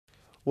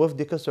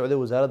Wafdi ka socday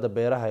wasaaradda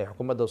beeraha ee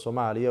xukuumadda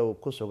Somali oo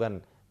ku sugan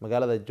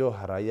magaalada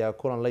Jowhar ayaa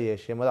kulan la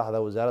yeeshay madaxda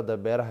wasaaradda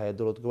beeraha ee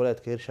dowlad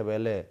goboleedka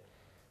Hirshabelle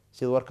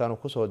sida warkaan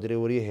ku soo diray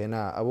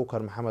wariyaheena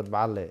Abuukar Maxamed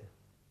Bacalle.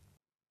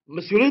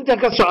 مسؤولين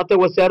كسعة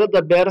وزارة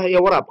البيراha iyo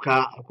waraabka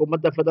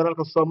xukuumadda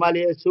federaalka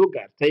Soomaaliya ee soo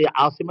gaartay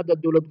caasimadda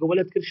dawlad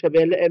goboleedka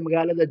Hirshabelle ee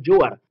magaalada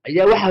Jowhar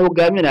ayaa waxa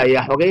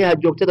hogaaminaya xogayaha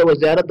joogtada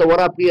wasaaradda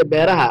waraabka iyo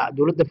beeraha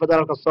dawladda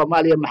federaalka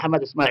Soomaaliya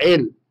Maxamed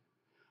Ismaaciil.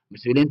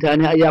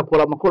 Mas'uuliyiintani ayaa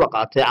kulamo kula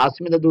qaatay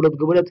caasimadda dawlad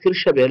goboleedka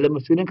Hirshabelle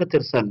mas'uuliin ka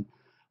tirsan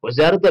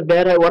wasaaradda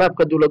beeraha iyo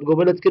waraabka dawlad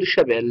goboleedka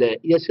Hirshabelle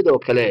iyo sidoo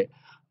kale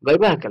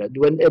qaybaha kala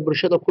duwan ee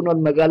bulshada ku nool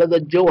magaalada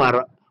Jowhar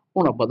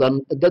una badan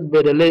dad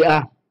beeraley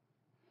ah.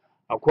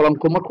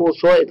 kulanku markuu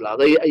soo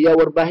idlaaday ayaa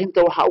warbaahinta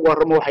waxa uu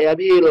waramo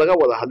waxyaabihii laga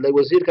wada hadlay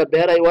wasiirka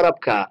beeraha iyo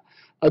waraabka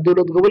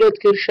dawlad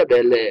goboleedka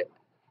Hirshabelle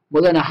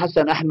mudane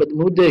Xasan Axmed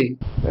Muudey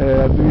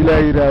hadduu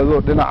ilaahay yiraahdo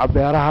dhinaca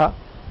beeraha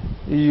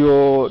iyo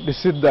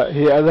dhisidda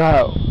hay'adaha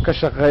ka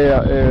shaqeeya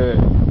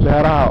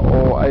beeraha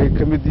oo ay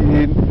ka mid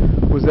yihiin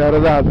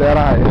wasaaradaha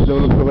beeraha ee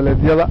dawlad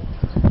goboleedyada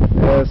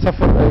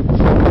safar ay ku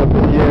soo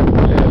bixiyeen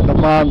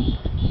dhammaan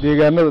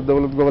deegaanada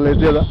dawlad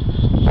goboleedyada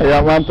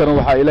ayaa maantana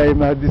waxa ilaahay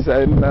mahadiisa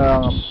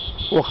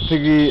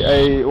waqtigii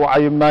ay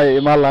wacayimnaay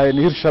imaan lahayn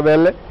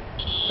Hirshabelle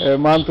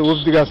maanta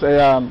wafdigaas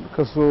ayaan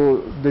ka soo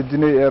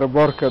dejinay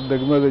airportka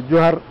degmada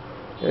Jowhar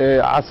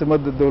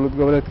caasimadda dawlad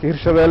goboleedka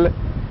Hirshabelle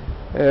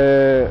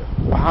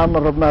waxaan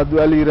rabnaa hadduu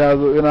al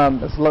yiraahdo inaan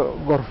isla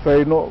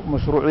gorfeyno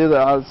mashruucyada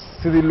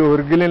sidii loo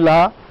hirgelin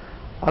lahaa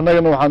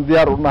annagana waxaan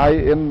diyaar u nahay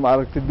in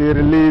maaragtay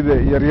beeraleyda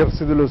yaryar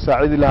sidii loo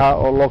saacidi lahaa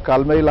oo loo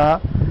kaalmay lahaa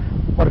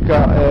marka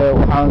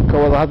waxaan ka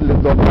wada hadli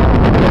doonaa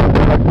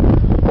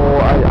oo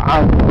ay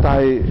caan ku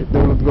tahay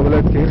dawlad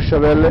goboleedka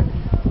Hirshabelle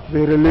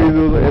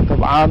beeraleydooda ee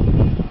tabcaan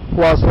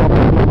kuwaas oo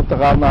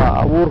mataqaanaa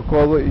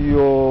abuurkooda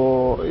iyo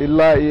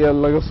ilaa iyo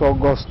laga soo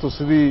goosto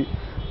sidii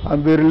aan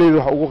beeraleyda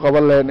wax ugu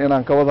qaban lahayn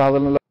inaan ka wada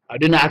hadalno.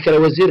 dhinaca kale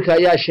wasiirka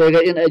ayaa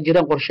sheegay in ay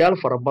jiraan qorshayaal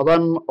fara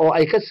badan oo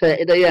ay ka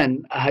saacidayaan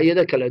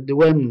hay'ado kala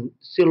duwan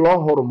si loo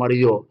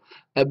horumariyo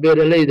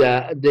beeraleyda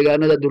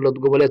deegaanada dawlad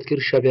goboleedka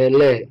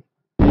Hirshabelle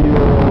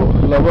iyo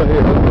laba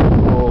hay'adood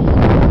oo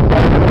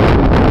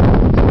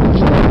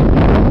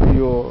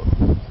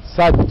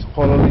ساج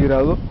قولنا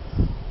يرادو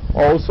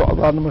أو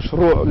صعدان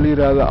مشروع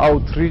ليرادو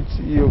outreach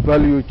iyo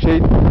value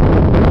chain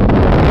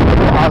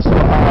وعصر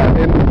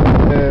إن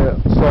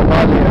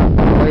Soomaaliya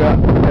laga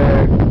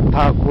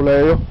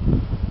taakuleeyo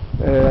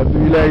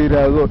duulay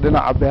yiraahdo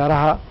dhinaca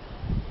beeraha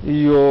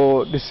iyo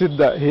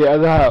dhisidda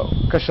hay'adaha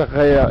ka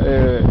shaqeeya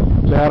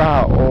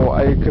beeraha oo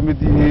ay ka mid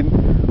yihiin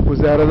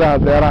wasaaradaha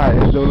beeraha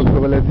ee dawlad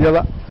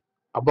goboleedyada.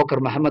 Abuukar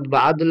Maxamed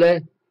Bacalle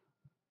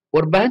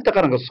warbaahinta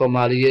qaranka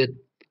Soomaaliyeed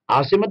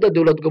caasimadda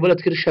dawlad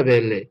goboleedka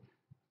Hirshabelle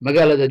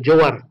magaalada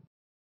Jowhar.